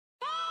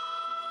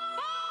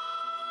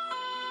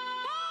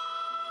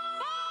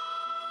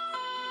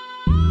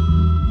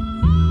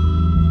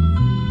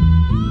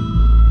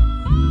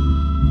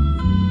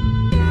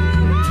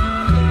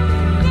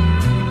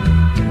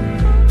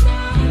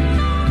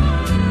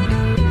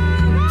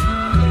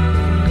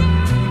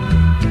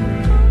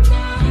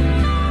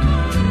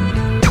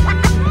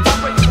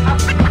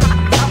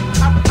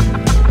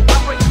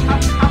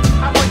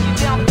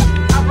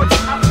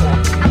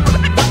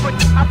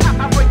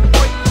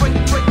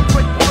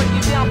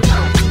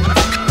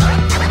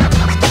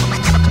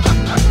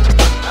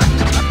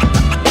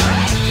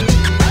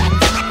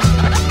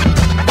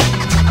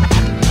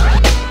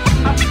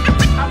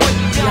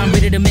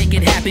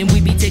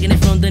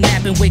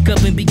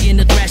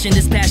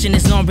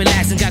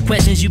relaxing. Got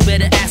questions, you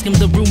better ask him.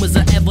 The rumors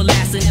are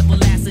everlasting.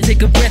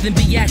 Take a breath and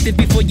be active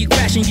before you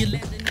crash and you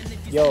land.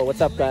 Yo,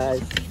 what's up,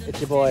 guys? It's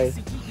your boy,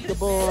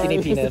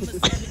 Skinny Penis,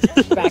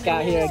 back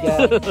out here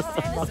again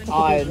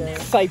on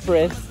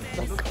Cypress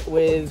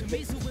with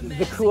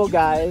the cool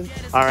guys.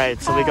 All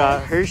right, so we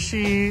got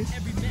Hershey,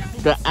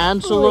 we got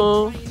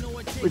Angelo,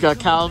 we got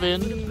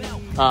Calvin.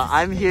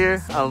 I'm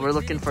here. We're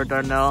looking for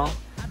Darnella.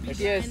 There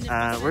she is.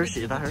 Where is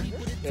she? Is that her?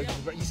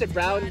 You said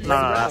brown? No,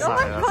 that's not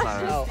her. That's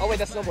not her. Oh wait,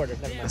 that's snowboarder.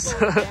 Never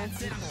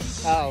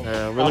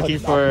mind. We're looking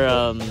for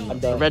a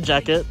red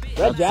jacket.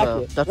 Red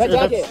jacket. That's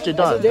Jaydan.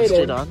 That's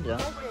Jaydan. Yeah,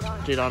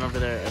 Jaydan over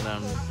there, and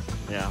then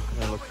yeah, I'm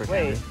gonna look for.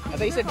 Wait, I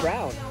thought you said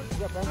brown.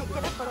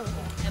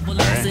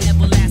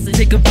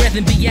 Take a breath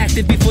and be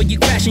active before you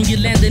crash and you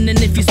landing.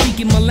 And if you're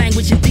speaking my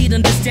language, indeed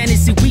understand it.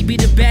 See, we be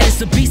the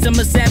baddest, a beast, I'm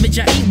a savage.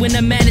 I eat when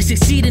I manage,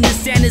 succeed in the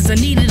standards. I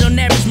need it on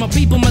average, my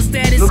people, my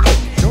status.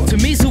 To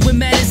me's who it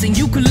matters, and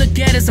you can look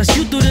at us. I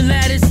shoot through the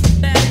ladders.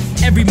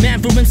 Every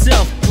man for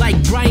himself,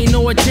 like Brian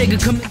Ortega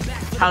coming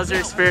back. How's your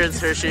experience,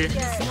 Hershey?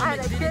 Yes, I had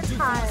a good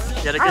time.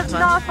 You had a good time? I'm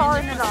not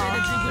falling at all.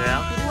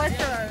 Yeah?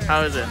 Whatsoever.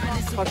 How is it?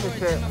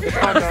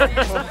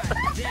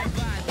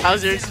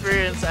 How's your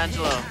experience,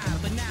 Angelo?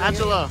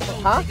 Angelo,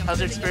 huh? How's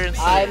your experience?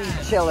 I'm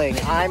chilling.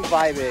 I'm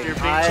vibing. You're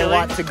being I chilling?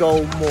 want to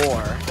go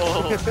more.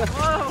 Oh.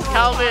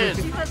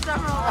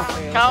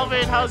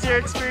 Calvin, how's your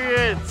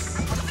experience?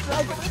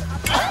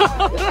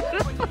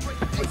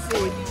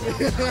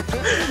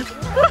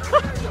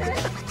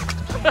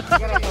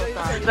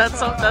 that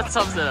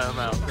sums it up.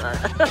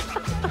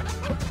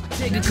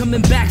 Right.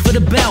 Coming back for the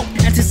belt.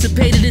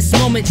 Anticipated this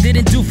moment,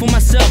 didn't do for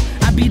myself.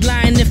 I'd be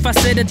lying if I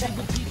said it.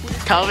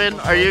 Calvin,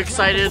 are you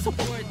excited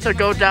to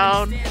go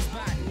down?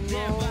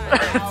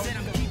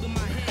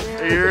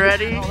 Are you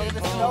ready?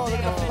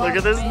 Look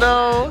at the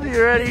snow.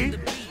 You ready?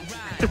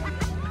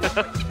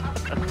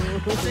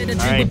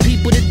 Right.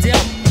 People to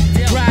dealt.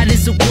 Pride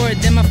is a word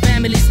that my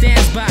family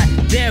stands by.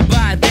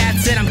 Thereby, that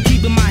said, I'm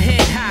keeping my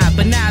head high,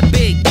 but not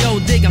big. Yo,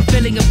 dig, I'm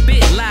feeling a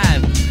bit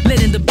live,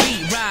 letting the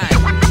beat ride.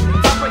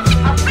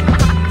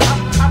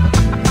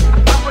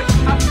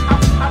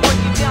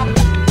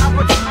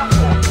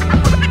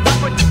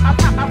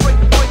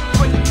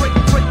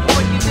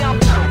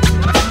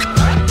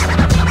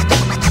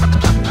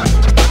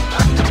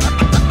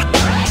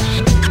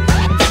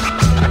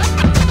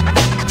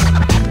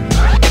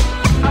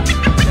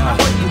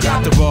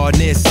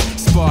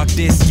 Spark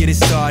this, get it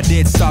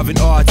started. Starving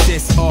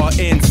artists, all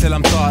in till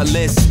I'm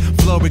thoughtless.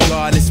 Flow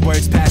regardless,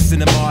 words passing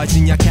the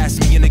margin. Y'all catch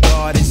me in the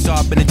garden,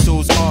 sharpening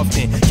tools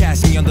often.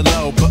 Catch me on the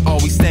low, but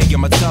always stay on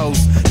my toes.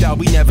 Though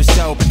we never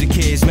show, but the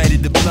kids ready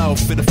to blow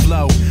for the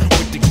flow.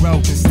 With the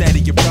growth instead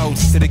of your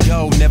roads to the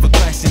goal. Never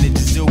question it,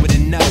 just do it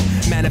and know.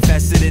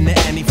 Manifest it into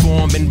any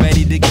form, been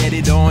ready to get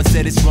it on.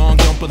 Said it's wrong,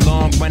 don't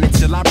belong, run it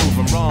till I prove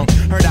I'm wrong.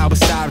 Heard I would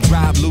stop,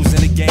 drive,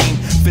 losing the game.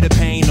 For the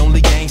pain,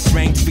 only gain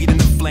strength, feeding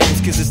the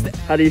flames, cause it's the...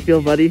 How do you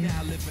feel, buddy?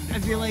 I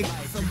feel like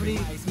somebody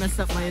messed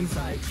up my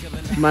inside.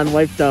 Man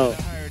wiped out.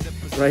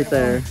 Right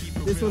there.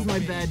 This was my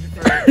bed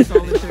for a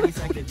solid 30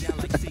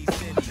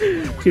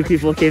 seconds. 2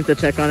 people came to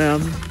check on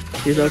him.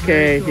 He's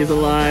okay. He's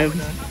alive.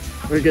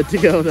 We're good to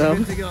go, though.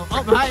 Good to go.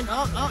 Oh, behind.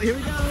 Oh, here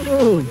we go.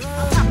 Ooh.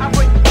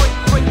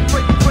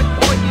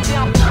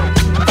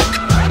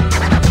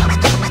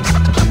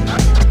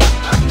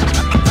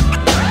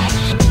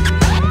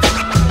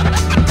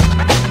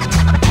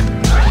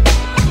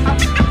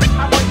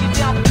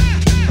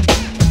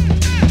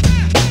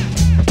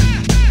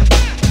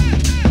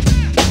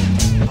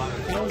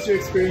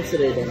 Experience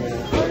today,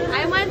 Darnella?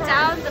 I went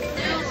down the blue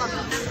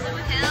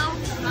hill.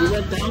 You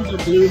went down the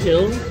blue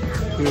hill?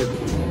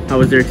 Dude. How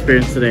was your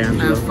experience today,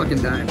 Angelo? I was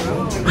fucking dying, bro.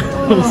 I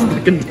was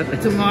fucking dying.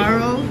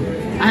 Tomorrow,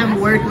 I have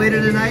work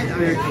later tonight. I'm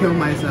gonna kill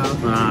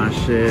myself. Ah,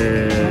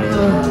 shit.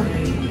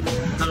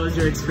 How was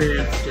your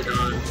experience,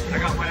 Jaydan? I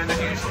got one in the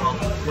hand.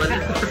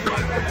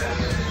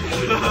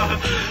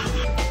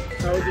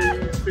 How was your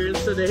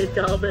experience today,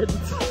 Calvin?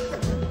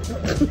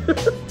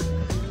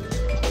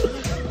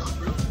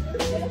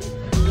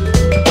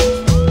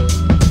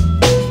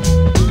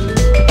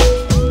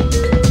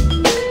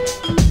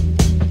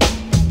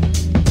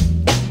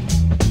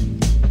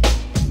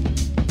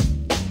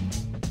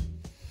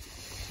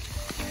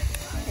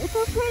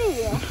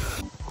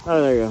 Oh,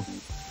 there you go.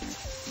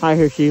 Hi,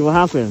 Hershey. What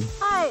happened?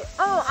 Hi.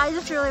 Oh, I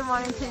just really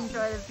wanted to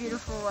enjoy the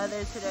beautiful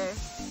weather today.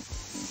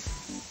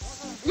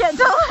 Yeah,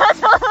 don't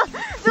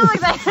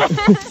look like that.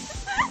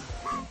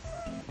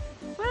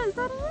 What is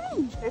that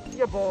mean? It's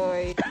your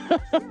boy.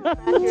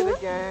 Back here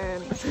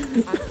again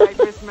on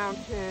Cypress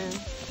Mountain.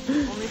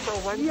 Only for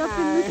one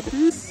time.